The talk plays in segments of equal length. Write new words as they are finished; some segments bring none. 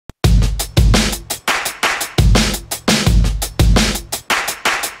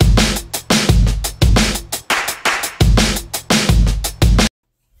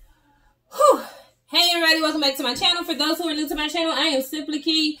those who are new to my channel, I am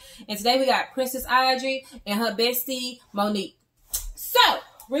simplikeii, and today we got Princess Audrey and her bestie Monique. So,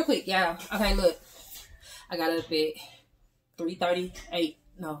 real quick, y'all. Okay, look. I got up at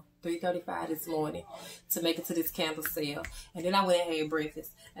 3:35 this morning to make it to this candle sale. And then I went and had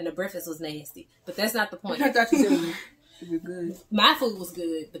breakfast. And the breakfast was nasty. But that's not the point. I thought you said it was good. My food was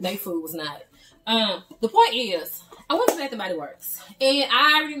good, but their food was not. The point is, I went to Bodyworks. And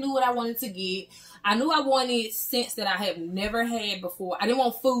I already knew what I wanted to get. I knew I wanted scents that I have never had before. I didn't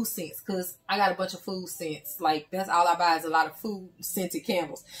want food scents because I got a bunch of food scents. Like, that's all I buy is a lot of food scented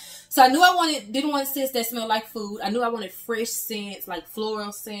candles. So I knew I didn't want scents that smelled like food. I knew I wanted fresh scents, like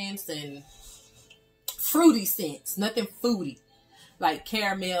floral scents and fruity scents. Nothing foody. Like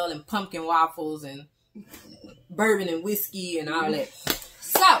caramel and pumpkin waffles and bourbon and whiskey and all that.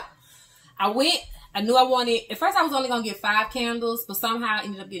 So I went. I knew I wanted, at first I was only going to get 5 candles, but somehow I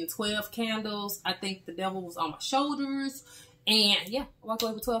ended up getting 12 candles. I think the devil was on my shoulders. And yeah, I walked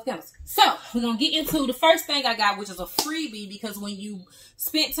away with 12 candles. So, we're going to get into the first thing I got, which is a freebie, because when you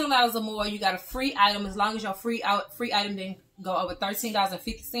spent $10 or more, you got a free item, as long as your free item didn't go over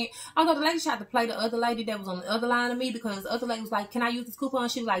 $13.50. Although the lady tried to play the other lady that was on the other line of me, because the other lady was like, can I use this coupon?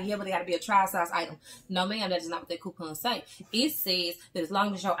 She was like, yeah, but it got to be a trial size item. No, ma'am, that is not what that coupon say. It says that as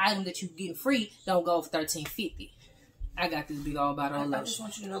long as your item that you're getting free don't go over $13.50. I got this big old bottle of lotion. I just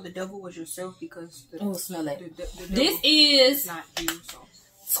want you to know the devil was yourself, because oh, smell that. The this is not you, so.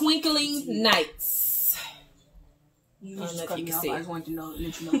 Twinkling Nights. You just cut me off. I just wanted to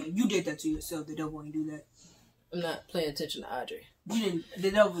let you know you did that to yourself. The devil didn't do that. I'm not paying attention to Audrey. You didn't.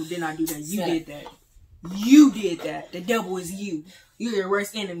 The devil did not do that. You did that. You did that. The devil is you. You're your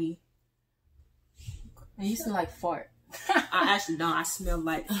worst enemy. And you smell like fart. I actually don't. I smell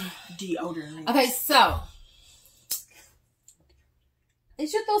like deodorant. Okay, so.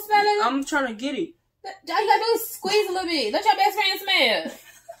 Is your throat smelling? I'm trying to get it. All you gotta do is squeeze a little bit. Let your best friend smell.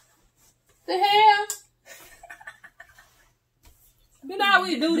 The hell? You know how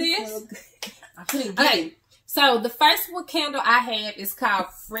we do this? I couldn't get it. So the first candle I have is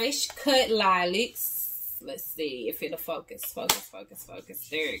called Fresh Cut Lilacs. Let's see if it'll focus. Focus.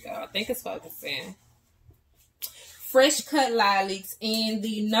 There you go. I think it's focusing. Fresh Cut Lilacs, and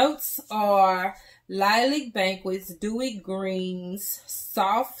the notes are lilac banquets, dewy greens,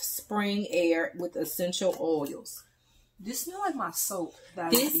 soft spring air with essential oils. This smells like my soap.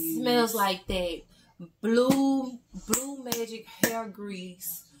 This smells like that blue magic hair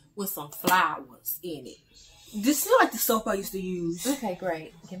grease with some flowers in it. This smells like the soap I used to use. Okay,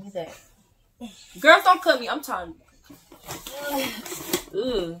 great. Give me that. Girls, don't cut me. I'm tired. Ugh. You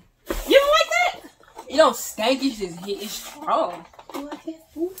don't like that? It don't stank. It's just it's strong. Oh, I can't.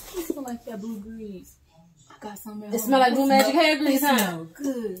 Ooh, it smell like that blue grease. I got some. It smell like blue magic hair grease, huh? Smell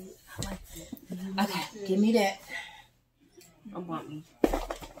good. I like that. Okay, give me that. I want me.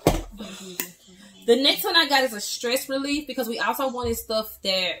 The next one I got is a stress relief, because we also wanted stuff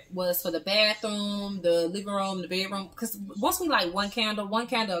that was for the bathroom, the living room, the bedroom. Because once we light one candle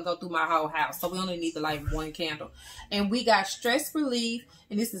will go through my whole house. So we only need to light one candle. And we got stress relief,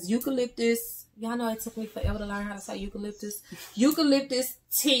 and this is eucalyptus. Y'all know it took me forever to learn how to say eucalyptus. Eucalyptus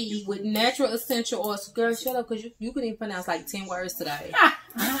tea with natural essential oils. Girl, shut up, because you couldn't even pronounce like 10 words today. So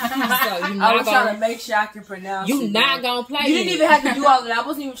I was trying to make sure I can pronounce it. You not going to play You didn't even have to do all of that. I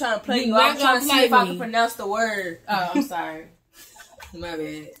wasn't even trying to play you. I was trying to see if I could pronounce the word. Oh, I'm sorry. My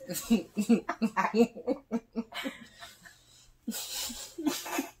bad.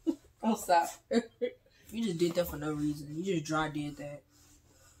 I'm sorry. You just did that for no reason. You just dry did that.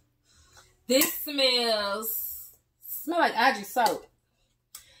 This smells like Audrey soap.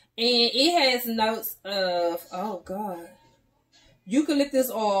 And it has notes of, oh God,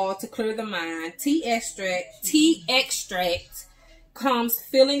 eucalyptus oil to clear the mind, tea extract calms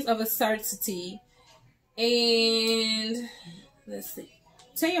feelings of uncertainty, and let's see.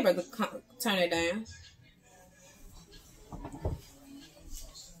 Tell your brother to turn it down.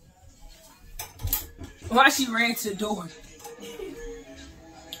 Why she ran to the door?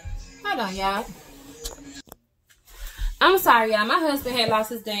 Hold on, y'all. I'm sorry, y'all. My husband had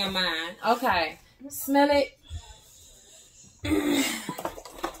lost his damn mind. Okay. Smell it.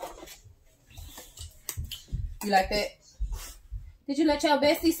 You like that? Did you let your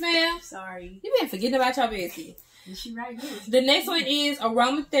bestie smell? Sorry. You been forgetting about your bestie. Is she right here? The next one is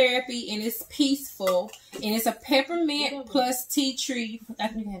aromatherapy, and it's peaceful. And it's a peppermint plus tea tree.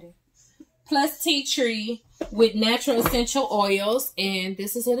 Plus tea tree with natural essential oils. And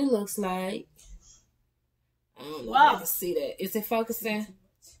this is what it looks like. I don't know if you can see that. Is it focusing?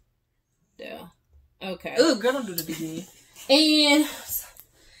 Yeah. Okay. Ooh, girl, don't do the beginning. And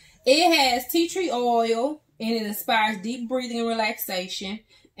it has tea tree oil and it inspires deep breathing and relaxation.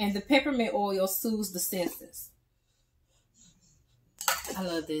 And the peppermint oil soothes the senses. I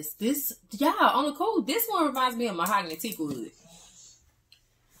love this. This, yeah, on the cool. This one reminds me of mahogany teak wood.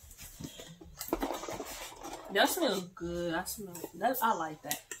 That smells good. I like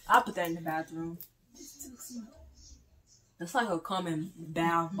that. I'll put that in the bathroom. That's like a common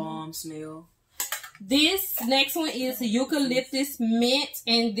bath bomb smell. This next one is eucalyptus mint,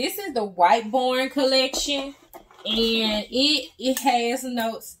 and this is the Whiteborn collection. And it has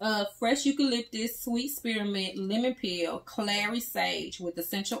notes of fresh eucalyptus, sweet spearmint, lemon peel, clary sage with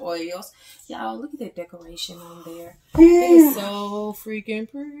essential oils. Y'all, look at that decoration on there. It is so freaking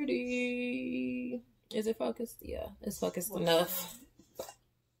pretty. Is it focused? Yeah, it's focused enough.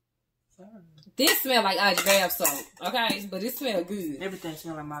 This smells like Aja bath soap, okay? But it smells good. Everything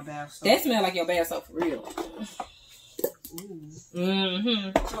smells like my bath soap. That smells like your bath soap for real.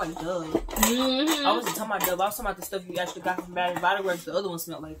 It smells like Dove. I wasn't talking about Dove. I was talking about the stuff you actually got from Bodyworks. The other one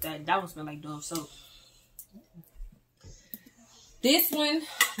smelled like that. That one smelled like Dove soap. This one,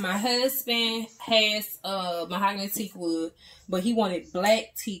 my husband has mahogany teak wood, but he wanted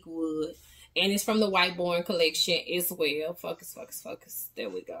black teak wood. And it's from the Whiteborn collection as well. Focus, focus, focus. There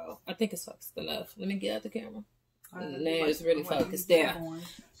we go. I think it's focused enough. Let me get out the camera. Now it's really focused. There.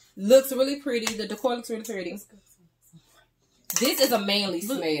 Looks really pretty. The decor looks really pretty. This is a manly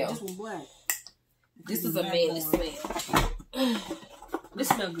smell. This one black. This is a manly smell. This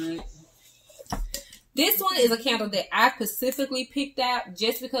smells good. This one is a candle that I specifically picked out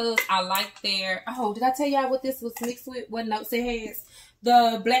just because I like their... Oh, did I tell y'all what this was mixed with? What notes it has?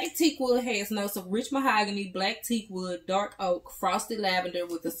 The black teak wood has notes of rich mahogany, black teak wood, dark oak, frosted lavender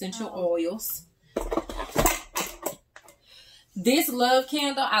with essential oils. This love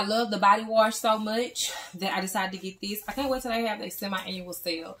candle, I love the body wash so much that I decided to get this. I can't wait till they have their semi-annual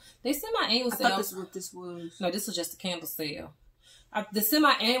sale. They semi-annual sale. I thought this is what this was. No, this was just a candle sale. The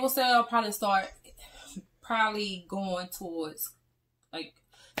semi-annual sale probably going towards like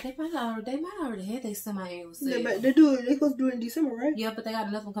they might already have their semi-annual sale. They do it. They're supposed to do it in December, right? Yeah, but they got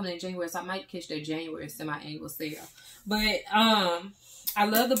another one coming in January, so I might catch their January semi-annual sale. But I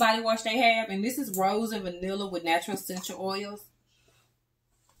love the body wash they have, and this is rose and vanilla with natural essential oils.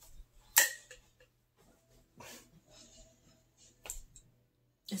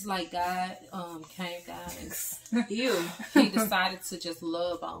 It's like God came down and he decided to just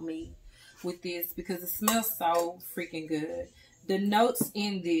love on me with this because it smells so freaking good. The notes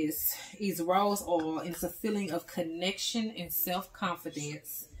in this is rose oil. It's a feeling of connection and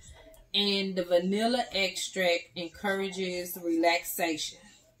self-confidence. And the vanilla extract encourages relaxation.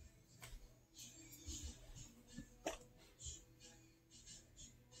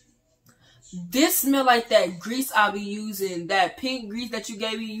 This smell like that grease I'll be using. That pink grease that you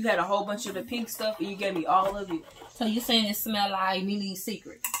gave me. You had a whole bunch of the pink stuff and you gave me all of it. So you're saying it smell like Nene's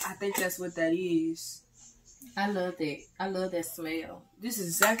Secret? I think that's what that is. I love that. I love that smell. This is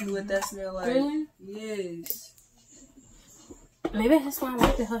exactly what that smell like. Really? Yes. Maybe that's why I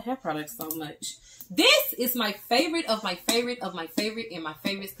like her hair products so much. This is my favorite of my favorite of my favorite and my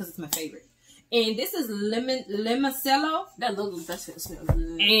favorites because it's my favorite. And this is Limoncello. That looks, that smells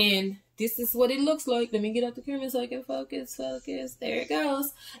good. And this is what it looks like. Let me get out the camera so I can focus. There it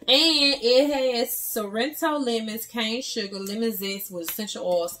goes. And it has Sorrento lemons, cane sugar, lemon zest with essential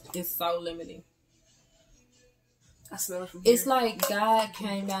oils. It's so lemony. I smell it from here. It's like God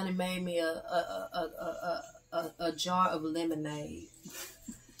came down and made me a jar of lemonade.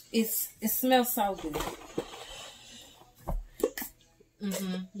 It smells so good.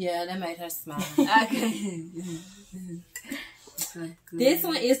 Yeah, that made her smile. This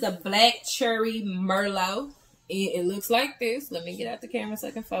one is the Black Cherry Merlot. It looks like this. Let me get out the camera so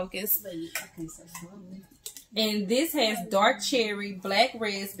I can focus. And this has dark cherry, black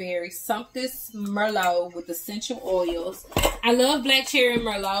raspberry, sumptuous Merlot with essential oils. I love Black Cherry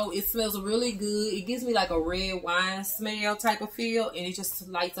Merlot. It smells really good. It gives me like a red wine smell type of feel. And it just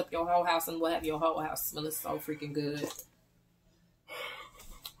lights up your whole house and will have your whole house smelling so freaking good.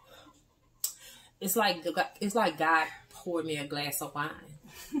 It's like God poured me a glass of wine.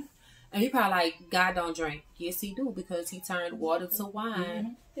 And he probably like, God don't drink. Yes, he do, because he turned water to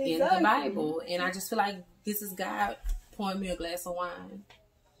wine in the Bible. And I just feel like this is God pouring me a glass of wine.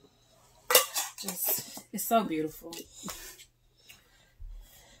 It's so beautiful.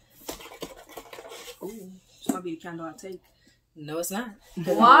 Ooh, this might be the candle I take. No, it's not.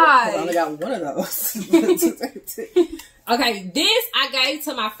 Why? I only got one of those. Okay, this I gave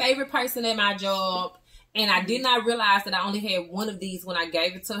to my favorite person at my job. And I did not realize that I only had one of these when I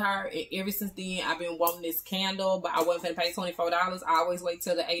gave it to her. And ever since then, I've been wanting this candle, but I wasn't going to pay $24. I always wait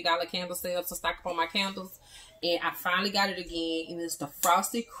till the $8 candle sale to stock up on my candles. And I finally got it again. And it's the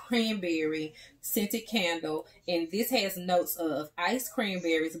Frosted Cranberry Scented Candle. And this has notes of iced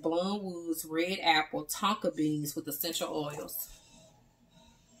cranberries, blonde woods, red apple, tonka beans with essential oils.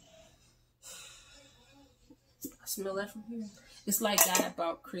 I smell that from here. It's like God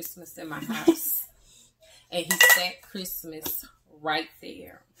brought Christmas in my house. And he sat Christmas right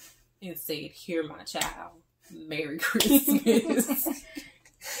there and said, "Here, my child. Merry Christmas."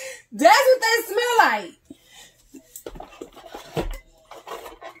 That's what they smell like.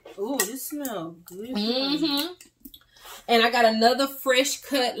 Ooh, this smells good. Mm-hmm. And I got another fresh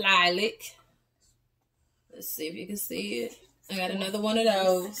cut lilac. Let's see if you can see it. I got another one of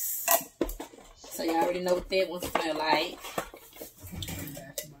those. So you already know what that one smells like.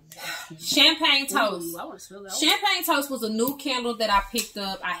 Champagne Toast. Ooh, I want to smell that. Champagne Toast was a new candle that I picked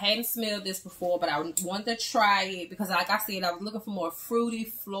up. I hadn't smelled this before, but I wanted to try it because, like I said, I was looking for more fruity,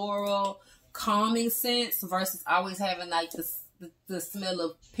 floral, calming scents versus always having like the smell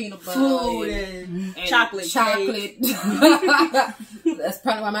of peanut butter and chocolate. That's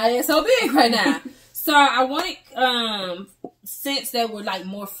probably why my ass so big right now. So I wanted scents that were like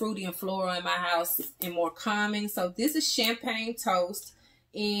more fruity and floral in my house and more calming. So this is Champagne Toast.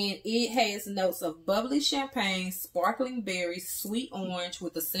 And it has notes of bubbly champagne, sparkling berries, sweet orange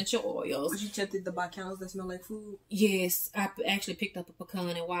with essential oils. Was you tempted to buy candles that smell like food? Yes, I actually picked up a pecan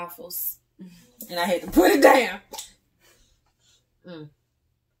and waffles. And I had to put it down.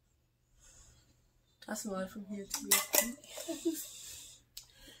 I smell it from here too.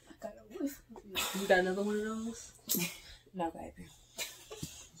 You got another one of those? No, baby.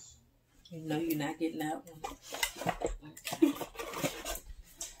 You know you're not getting that one.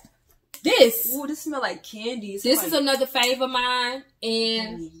 Ooh, this smell like candy. This is another fave of mine,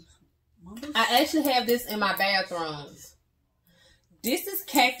 and I actually have this in my bathroom. This is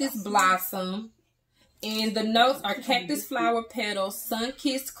Cactus Blossom, and the notes are cactus flower petals,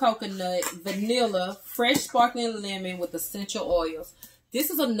 sun-kissed coconut, vanilla, fresh sparkling lemon with essential oils.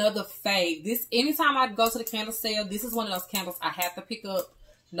 This is another fave. Anytime I go to the candle sale, this is one of those candles I have to pick up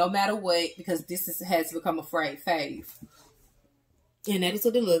no matter what, because has become a fave. And that is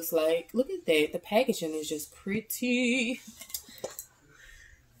what it looks like. Look at that. The packaging is just pretty.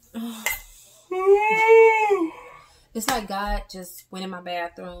 It's like God just went in my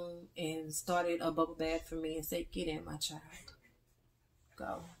bathroom and started a bubble bath for me and said, "Get in, my child.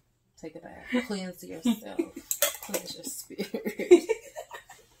 Go. Take a bath. Cleanse yourself. Cleanse your spirit."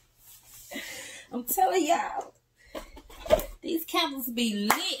 I'm telling y'all. These candles be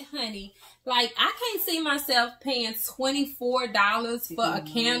lit, honey. Like, I can't see myself paying $24 for a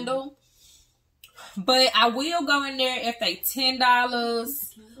candle. But I will go in there if they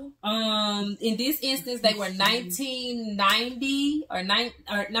 $10. In this instance, they were $19.90 not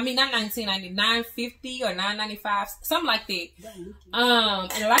 $19.90, $9.50 or $9.95, something like that.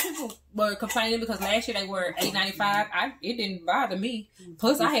 And a lot of people were complaining because last year they were $8.95. It didn't bother me.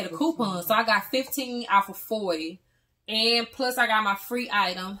 Plus, I had a coupon, so I got 15 off of 40. And plus, I got my free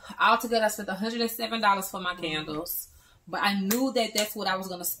item. Altogether, I spent $107 for my candles. But I knew that that's what I was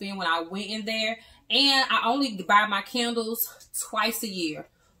going to spend when I went in there. And I only buy my candles twice a year.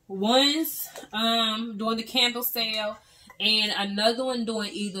 Once during the candle sale, and another one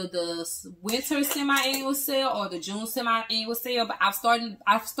during either the winter semi-annual sale or the June semi-annual sale. But I've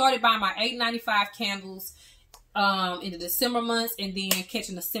started buying my $8.95 candles in the December months, and then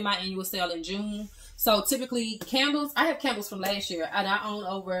catching the semi-annual sale in June. So typically candles, I have candles from last year, and I own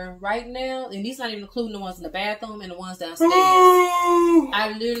over right now, and these not even including the ones in the bathroom and the ones downstairs.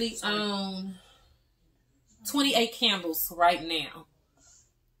 I literally own 28 candles right now.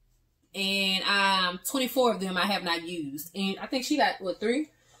 And 24 of them I have not used. And I think she got, what, 3?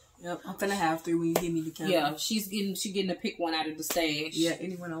 Yep, I'm finna have 3 when you give me the candle. Yeah, she's getting to pick one out of the stash. Yeah,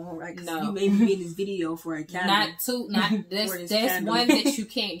 anyone I want, right? No, you made me be in this video for a candle. That's one that you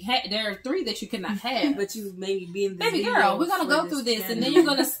can't have. There are 3 that you cannot have. But you made me be in this video. Baby girl, we're gonna go through this, and then you're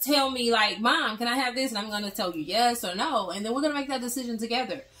gonna tell me like, "Mom, can I have this?" And I'm gonna tell you yes or no, and then we're gonna make that decision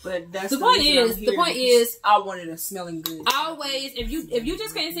together. But that's the point is, I wanted a smelling good. Always, if you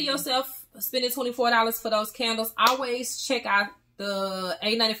just can't see yourself spending $24 for those candles, always check out the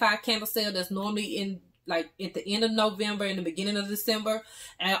 $8.95 candle sale that's normally in like at the end of November and the beginning of December,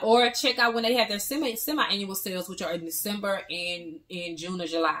 or check out when they have their semi-annual sales, which are in December and in June or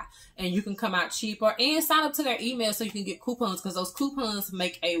July, and you can come out cheaper and sign up to their email so you can get coupons, because those coupons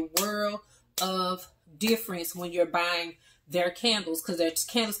make a world of difference when you're buying their candles, because their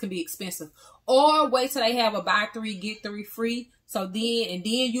candles can be expensive. Or wait till they have a buy 3 get 3 free. So then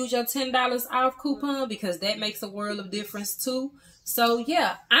use your $10 off coupon, because that makes a world of difference too. So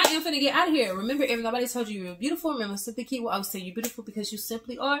yeah, I am finna get out of here. Remember, if nobody told you you're beautiful, remember, simplikeii will always say you're beautiful because you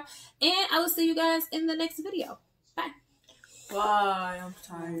simply are. And I will see you guys in the next video. Bye. Bye. I'm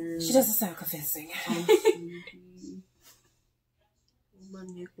tired. She doesn't sound convincing. My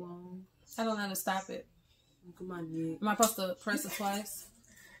neck long. I don't know how to stop it. Look at my neck. Am I supposed to press it twice?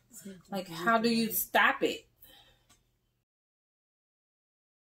 Like, how do you stop it?